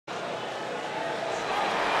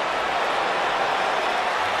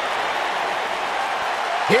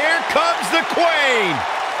Here comes the Queen.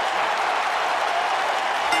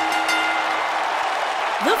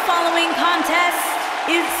 The following contest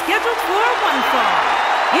is scheduled for one fall.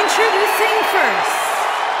 Introducing first,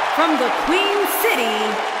 from the Queen City,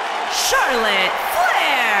 Charlotte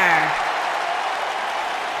Flair.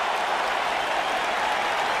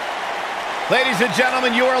 Ladies and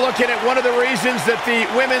gentlemen, you are looking at one of the reasons that the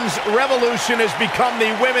women's revolution has become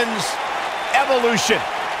the women's evolution.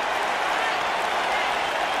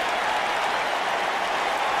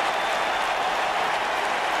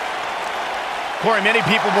 Corey, many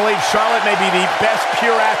people believe Charlotte may be the best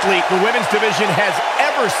pure athlete the women's division has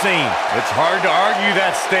ever seen. It's hard to argue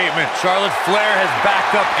that statement. Charlotte Flair has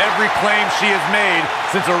backed up every claim she has made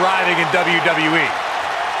since arriving in WWE.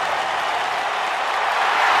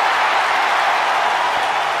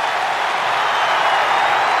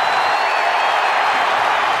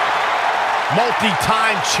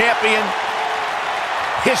 Multi-time champion,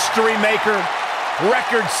 history maker,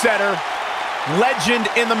 record setter, legend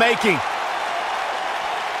in the making.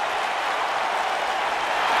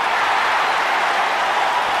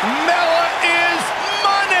 Mella is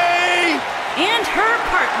money! And her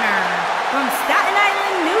partner, from Staten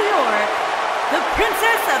Island, New York, the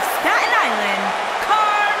Princess of Staten Island,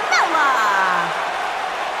 Carmella.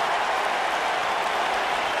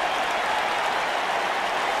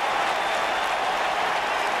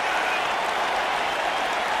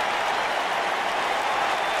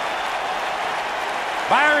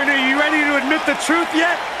 Byron, are you ready to admit the truth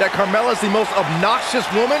yet? That Carmella's the most obnoxious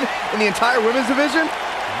woman in the entire women's division?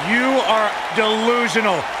 You are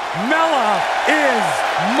delusional. Mella is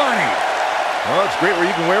money. Well, it's great where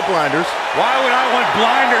you can wear blinders. Why would I want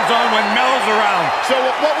blinders on when Mella's around? So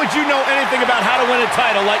what would you know anything about how to win a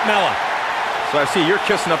title like Mella? So I see you're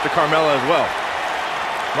kissing up to Carmella as well.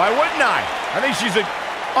 Why wouldn't I? I think she's an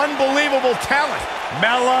unbelievable talent.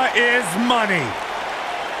 Mella is money.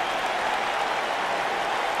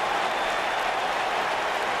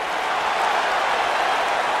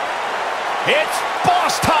 It's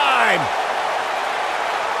boss time!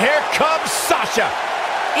 Here comes Sasha.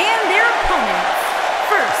 And their opponents,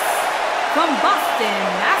 first, from Boston,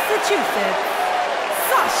 Massachusetts,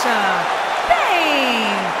 Sasha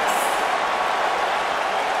Banks.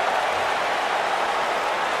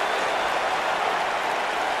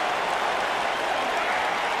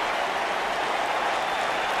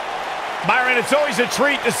 Byron, it's always a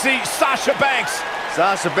treat to see Sasha Banks.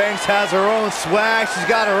 Sasha Banks has her own swag, she's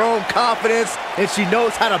got her own confidence, and she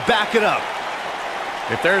knows how to back it up.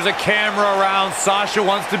 If there's a camera around, Sasha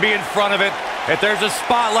wants to be in front of it. If there's a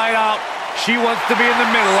spotlight out, she wants to be in the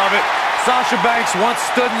middle of it. Sasha Banks once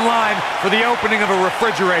stood in line for the opening of a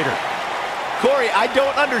refrigerator. Corey, I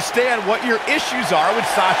don't understand what your issues are with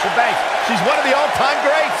Sasha Banks. She's one of the all-time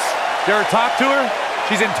greats. You ever talk to her?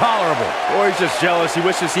 She's intolerable. Or he's just jealous. He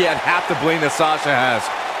wishes he had half the bling that Sasha has.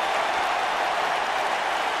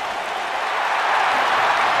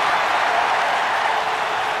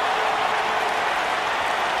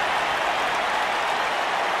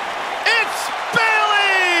 It's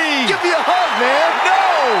Bayley! Give me a hug, man! No!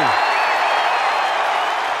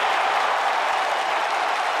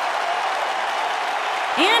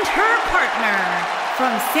 And her partner,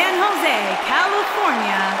 from San Jose,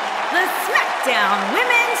 California, the SmackDown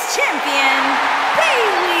Women's Champion,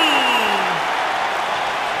 Bayley.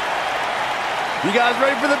 You guys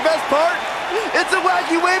ready for the best part? It's a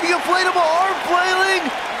wacky, wavy, inflatable, arm flailing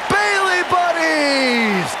Bayley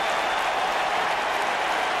buddies!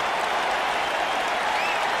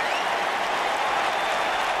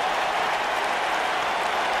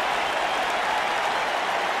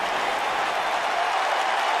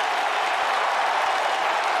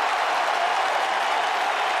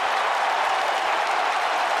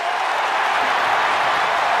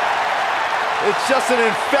 It's just an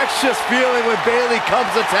infectious feeling when Bayley comes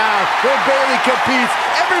to town. When Bayley competes,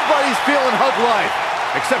 everybody's feeling hug life,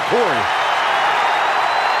 except Corey.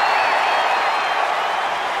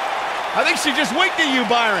 I think she just winked at you,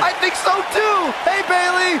 Byron. I think so too. Hey,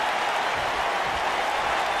 Bayley.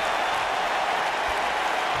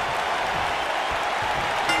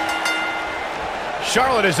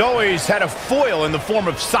 Charlotte has always had a foil in the form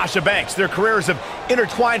of Sasha Banks. Their careers have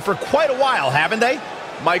intertwined for quite a while, haven't they?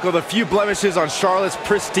 Michael, the few blemishes on Charlotte's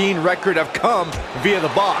pristine record have come via the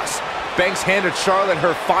boss. Banks handed Charlotte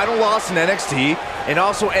her final loss in NXT and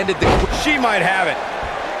also ended the... She might have it.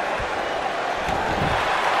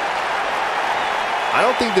 I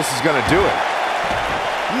don't think this is gonna do it.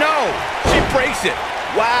 No, she breaks it.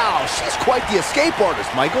 Wow, she's quite the escape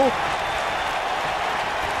artist, Michael.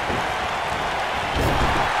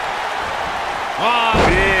 Ah,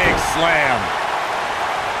 big slam.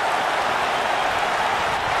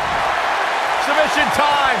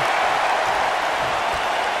 time.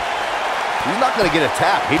 He's not going to get a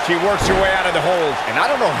tap. She works her way out of the hold. And I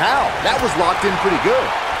don't know how. That was locked in pretty good.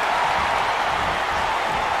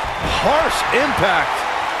 Harsh impact.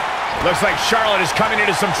 Looks like Charlotte is coming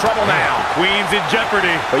into some trouble now. Queen's in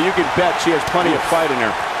jeopardy. But you can bet she has plenty of fight in her.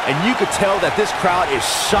 And you could tell that this crowd is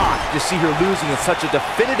shocked to see her losing in such a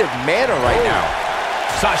definitive manner right now.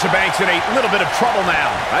 Sasha Banks in a little bit of trouble now.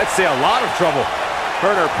 I'd say a lot of trouble.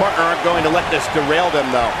 Her and her partner aren't going to let this derail them,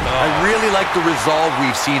 though. I really like the resolve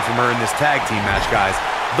we've seen from her in this tag team match, guys.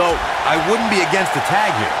 Though, I wouldn't be against the tag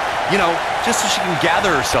here. You know, just so she can gather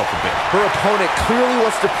herself a bit. Her opponent clearly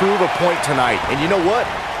wants to prove a point tonight. And you know what?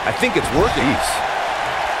 I think it's working.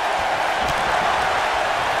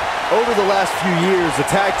 Over the last few years, the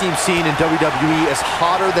tag team scene in WWE is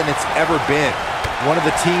hotter than it's ever been. One of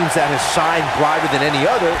the teams that has shined brighter than any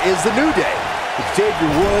other is the New Day.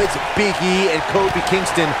 Xavier Woods, Big E, and Kofi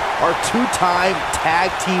Kingston are two-time tag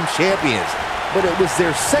team champions. But it was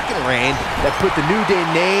their second reign that put the New Day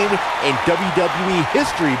name in WWE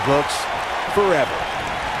history books forever.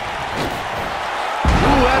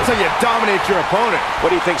 Ooh, that's how you dominate your opponent. What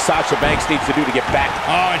do you think Sasha Banks needs to do to get back?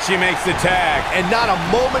 Oh, and she makes the tag. And not a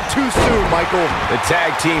moment too soon, Michael. The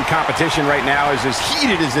tag team competition right now is as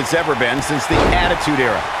heated as it's ever been since the Attitude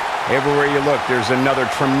Era. Everywhere you look, there's another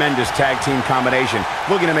tremendous tag team combination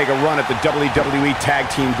looking to make a run at the WWE Tag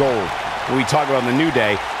Team Gold. When we talk about the New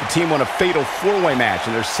Day, the team won a fatal four-way match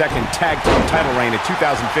in their second tag team title reign at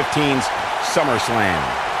 2015's SummerSlam.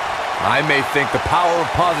 I may think the power of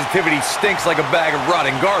positivity stinks like a bag of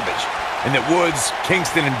rotting garbage, and that Woods,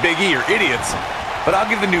 Kingston, and Big E are idiots. But I'll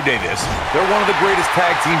give the New Day this. They're one of the greatest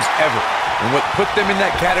tag teams ever. And what put them in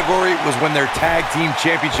that category was when their tag team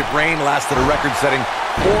championship reign lasted a record-setting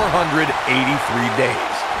 483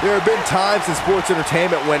 days. There have been times in sports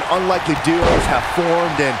entertainment when unlikely duos have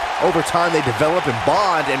formed, and over time they develop and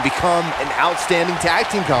bond and become an outstanding tag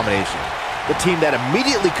team combination. The team that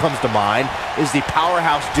immediately comes to mind is the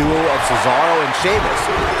powerhouse duo of Cesaro and Sheamus.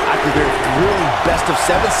 After their thrilling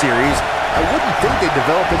best-of-7 series, I wouldn't think they'd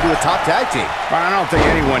develop into a top tag team. I don't think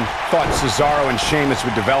anyone thought Cesaro and Sheamus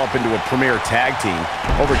would develop into a premier tag team.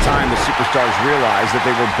 Over time, the superstars realized that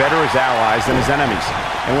they were better as allies than as enemies.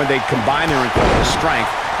 And when they combined their incredible strength,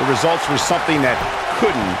 the results were something that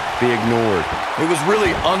couldn't be ignored. It was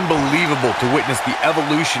really unbelievable to witness the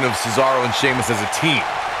evolution of Cesaro and Sheamus as a team.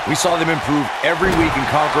 We saw them improve every week and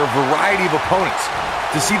conquer a variety of opponents.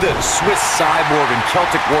 To see the Swiss Cyborg and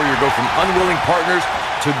Celtic Warrior go from unwilling partners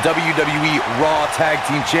to WWE Raw Tag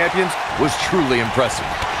Team Champions was truly impressive.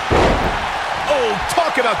 Oh,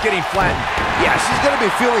 talk about getting flattened. Yeah, she's going to be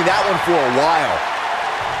feeling that one for a while.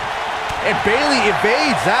 And Bayley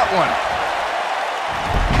evades that one.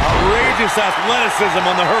 Outrageous athleticism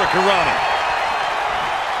on the Hurricanrana.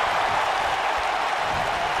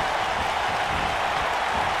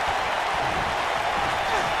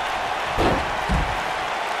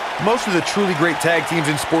 Most of the truly great tag teams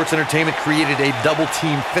in sports entertainment created a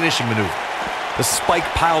double-team finishing maneuver. The spike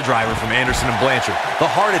pile driver from Anderson and Blanchard, the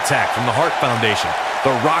heart attack from the Hart Foundation,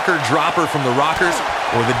 the rocker dropper from the Rockers,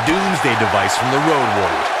 or the Doomsday device from the Road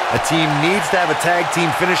Warriors. A team needs to have a tag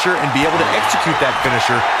team finisher and be able to execute that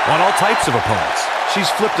finisher on all types of opponents.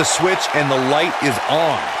 She's flipped a switch and the light is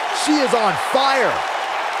on. She is on fire.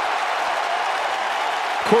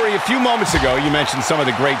 Corey, a few moments ago, you mentioned some of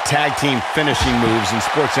the great tag team finishing moves in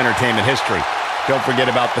sports entertainment history. Don't forget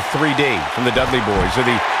about the 3D from the Dudley Boys, or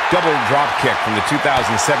the double drop kick from the 2017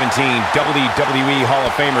 WWE Hall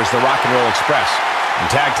of Famers, the Rock and Roll Express. In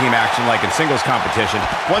tag team action, like in singles competition,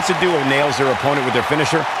 once a duo nails their opponent with their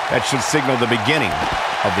finisher, that should signal the beginning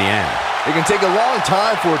of the end. It can take a long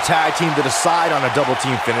time for a tag team to decide on a double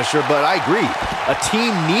team finisher, but I agree. A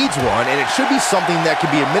team needs one, and it should be something that can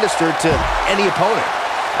be administered to any opponent.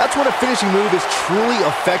 That's when a finishing move is truly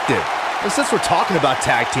effective. And since we're talking about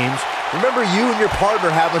tag teams, remember you and your partner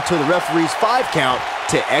have until the referee's 5 count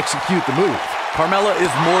to execute the move. Carmella is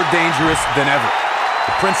more dangerous than ever.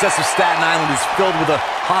 The Princess of Staten Island is filled with a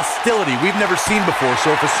hostility we've never seen before, so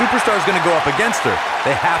if a superstar is going to go up against her,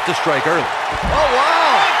 they have to strike early. Oh,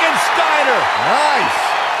 wow! Frankensteiner! Nice!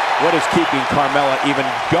 What is keeping Carmella even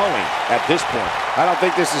going at this point? I don't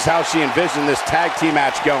think this is how she envisioned this tag team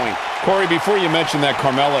match going. Corey, before you mention that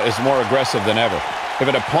Carmella is more aggressive than ever, if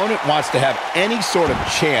an opponent wants to have any sort of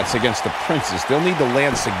chance against the Princess, they'll need to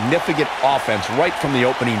land significant offense right from the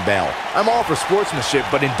opening bell. I'm all for sportsmanship,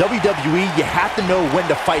 but in WWE, you have to know when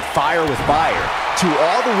to fight fire with fire. To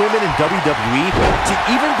all the women in WWE, to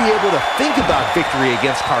even be able to think about victory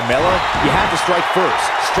against Carmella, you have to strike first,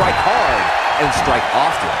 strike hard, and strike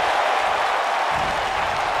often.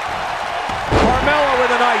 Carmella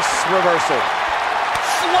with a nice reversal.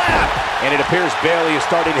 overlap. And it appears Bayley is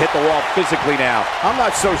starting to hit the wall physically now. I'm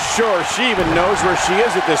not so sure she even knows where she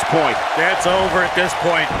is at this point. That's over at this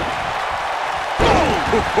point.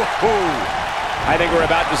 I think we're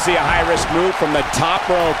about to see a high-risk move from the top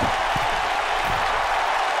rope.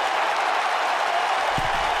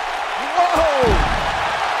 Whoa!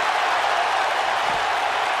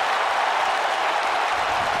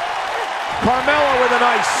 Carmella with a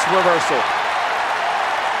nice reversal.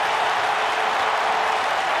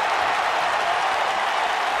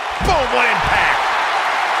 Boom, what impact!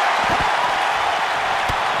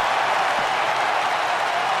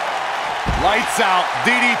 Lights out,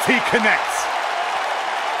 DDT connects.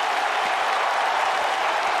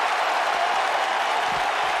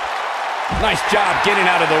 Nice job getting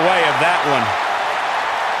out of the way of that one.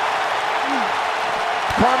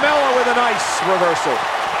 Carmella with a nice reversal.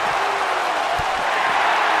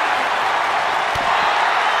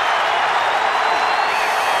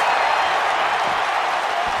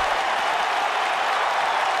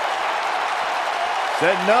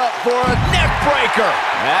 Setting up for a neck breaker.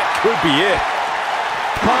 That could be it.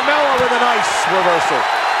 Carmella with a nice reversal.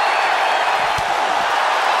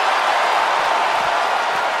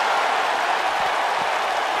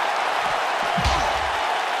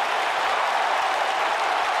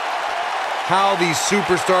 How these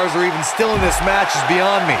superstars are even still in this match is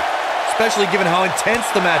beyond me, especially given how intense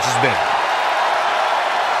the match has been.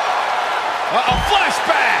 Uh-oh,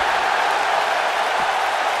 flashback!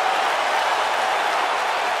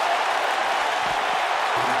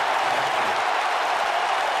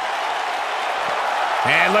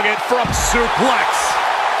 And look at front suplex.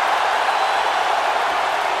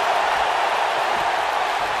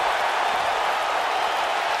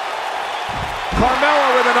 Carmella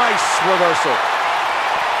with a nice reversal.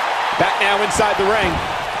 Back now inside the ring.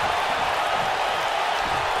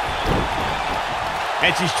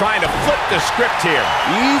 And she's trying to flip the script here.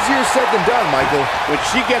 Easier said than done, Michael. When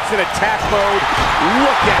she gets in attack mode,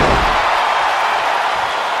 look at her.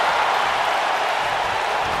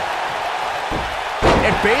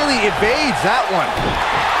 And Bayley evades that one.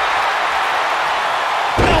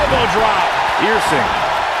 Elbow drop. Piercing.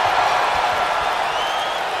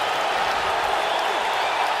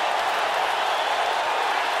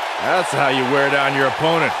 That's how you wear down your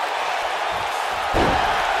opponent.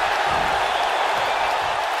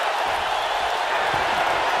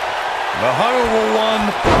 The honorable one.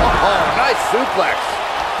 Oh, nice suplex.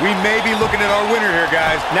 We may be looking at our winner here,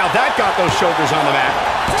 guys. Now that got those shoulders on the mat.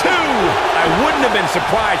 2! I wouldn't have been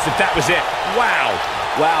surprised if that was it. Wow.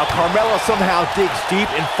 Wow, Carmella somehow digs deep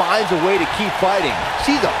and finds a way to keep fighting.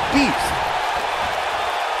 She's a beast.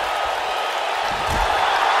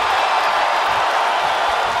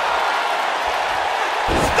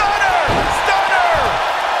 Stunner! Stunner!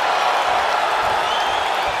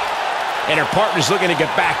 And her partner's looking to get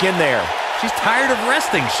back in there. She's tired of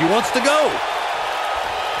resting. She wants to go.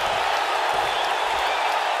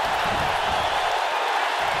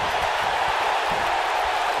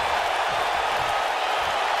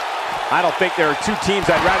 I don't think there are two teams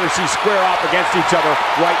I'd rather see square off against each other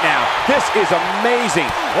right now. This is amazing.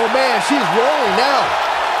 Oh, man, she's rolling now.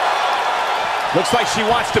 Looks like she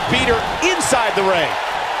wants to beat her inside the ring.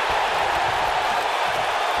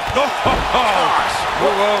 Oh, gosh.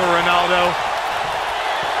 Move over, Ronaldo.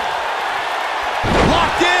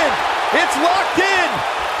 Locked in. It's locked in.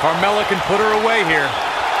 Carmella can put her away here.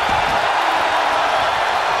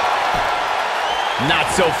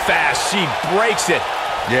 Not so fast. She breaks it.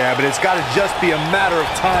 Yeah, but it's got to just be a matter of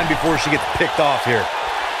time before she gets picked off here.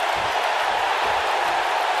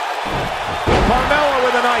 Carmella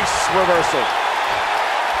with a nice reversal.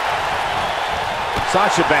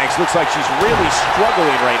 Sasha Banks looks like she's really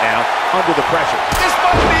struggling right now under the pressure. This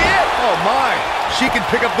must be it. Oh, my. She can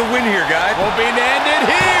pick up the win here, guys. Hoping to end it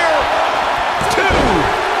here. 2,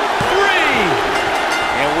 3.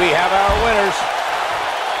 And we have our winners.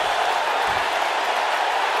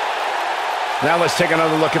 Now let's take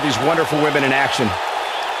another look at these wonderful women in action.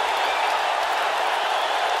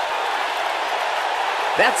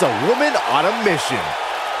 That's a woman on a mission.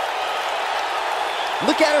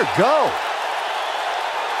 Look at her go.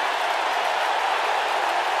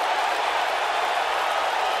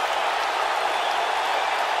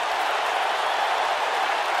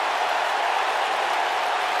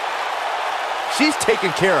 She's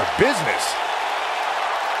taking care of business.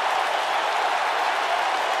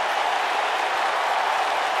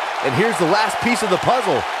 And here's the last piece of the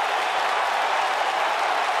puzzle.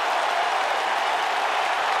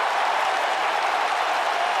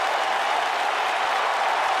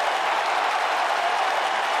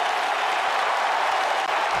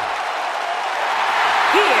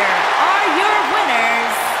 He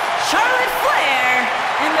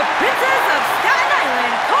the Princess of Staten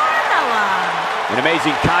Island, Carmella. An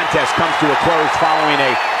amazing contest comes to a close following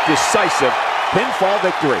a decisive pinfall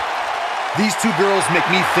victory. These two girls make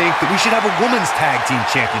me think that we should have a women's tag team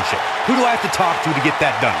championship. Who do I have to talk to get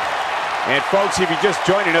that done? And folks, if you're just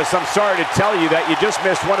joining us, I'm sorry to tell you that you just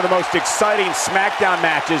missed one of the most exciting SmackDown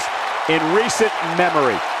matches in recent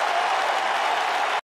memory.